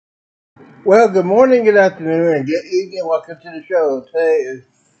Well, good morning, good afternoon, and good evening. Welcome to the show. Today is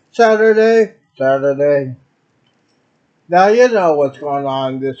Saturday. Saturday. Now, you know what's going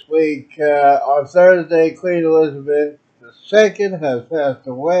on this week. On Thursday, Queen Elizabeth II has passed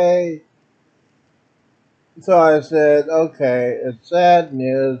away. So I said, okay, it's sad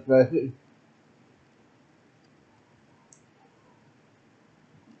news, but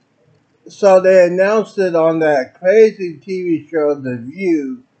so they announced it on that crazy TV show, The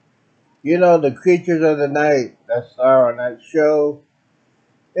View. You know, the creatures of the night that star on that show.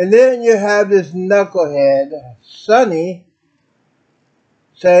 And then you have this knucklehead, Sonny,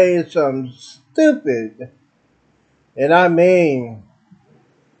 saying some stupid, and I mean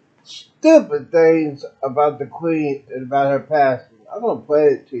stupid things about the Queen and about her passing. I'm gonna play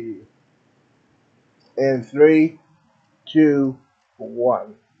it to you in three, two,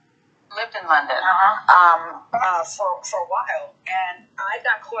 one. Lived in London for a while, and I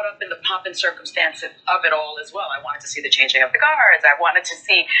got caught up in the pomp and circumstance of it all as well. I wanted to see the changing of the guards. I wanted to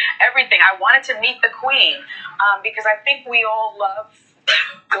see everything. I wanted to meet the Queen because I think we all love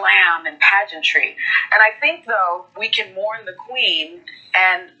glam and pageantry. And I think, though, we can mourn the Queen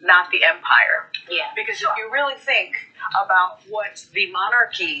and not the empire. Yeah. Because if you really think about what the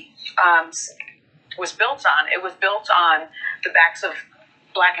monarchy was built on, it was built on the backs of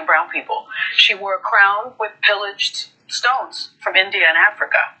Black and brown people. She wore a crown with pillaged stones from India and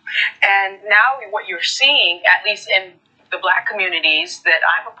Africa. And now what you're seeing, at least in the Black communities that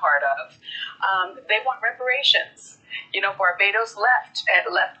I'm a part of, they want reparations. You know, Barbados left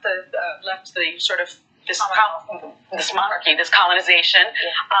the sort of this monarchy, this colonization.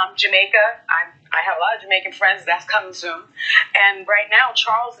 Yeah. Jamaica, I have a lot of Jamaican friends. That's coming soon. And right now,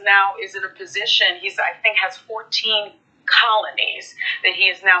 Charles now is in a position. I think has 14 colonies that he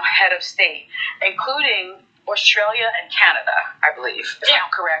is now head of state, including Australia and Canada, I believe. Is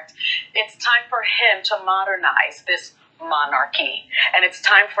that correct? It's time for him to modernize this monarchy, and it's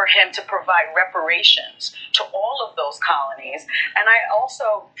time for him to provide reparations to all of those colonies. And I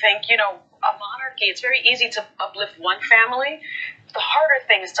also think, a monarchy, it's very easy to uplift one family. The harder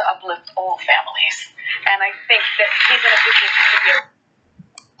thing is to uplift all families. And I think that he's in a position to be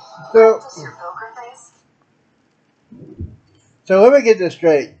So, your poker face. so let me get this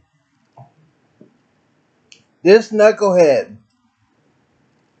straight. This knucklehead,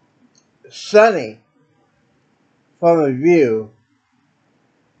 Sonny, from The View,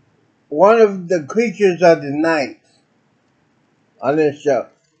 one of the creatures of the night on this show.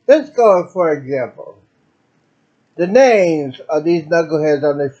 Let's go for example. The names of these knuckleheads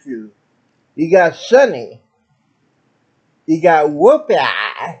on this show. You got Sonny, you got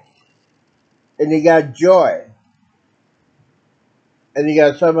Whoopie, and you got Joy. And you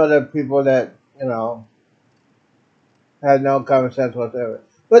got some other people that, had no common sense whatsoever.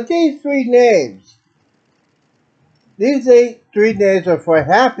 But these three names are for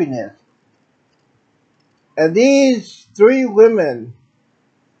happiness. And these three women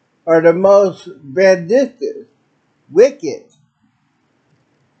are the most vindictive, wicked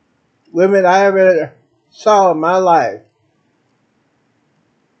women I ever saw in my life.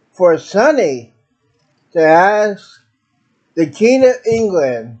 For Sonny to ask the King of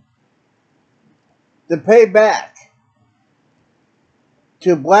England to pay back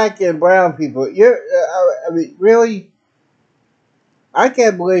to Black and brown people, really? I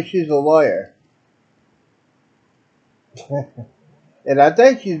can't believe she's a lawyer. And I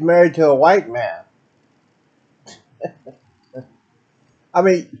think she's married to a white man. I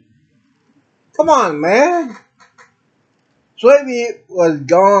mean, come on, man. Slavery was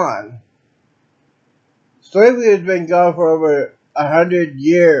gone. Slavery has been gone for over 100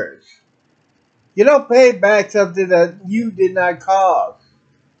 years. You don't pay back something that you did not cause.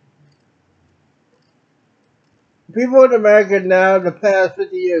 People in America now, the past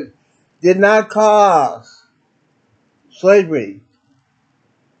 50 years, did not cause slavery.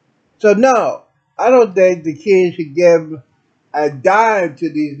 So no, I don't think the king should give a dime to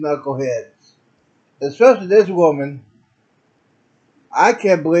these knuckleheads. Especially this woman. I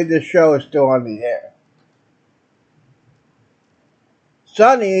can't believe this show is still on the air.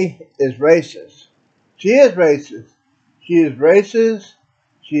 Sonny is racist. She is racist. She is racist.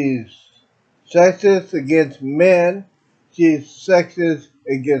 She's sexist against men. She's sexist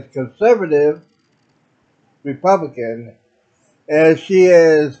against conservative Republican. And she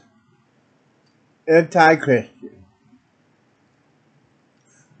is anti-Christian.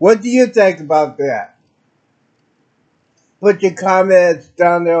 What do you think about that? Put your comments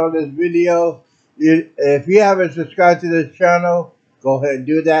down there on this video. If you haven't subscribed to this channel, go ahead and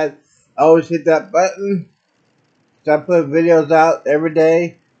do that. Always hit that button. So I put videos out every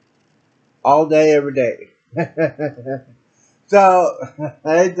day. all day, every day. So,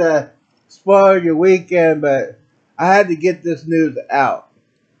 I hate to spoil your weekend, but I had to get this news out.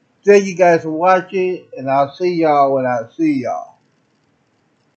 Thank you guys for watching, and I'll see y'all when I see y'all.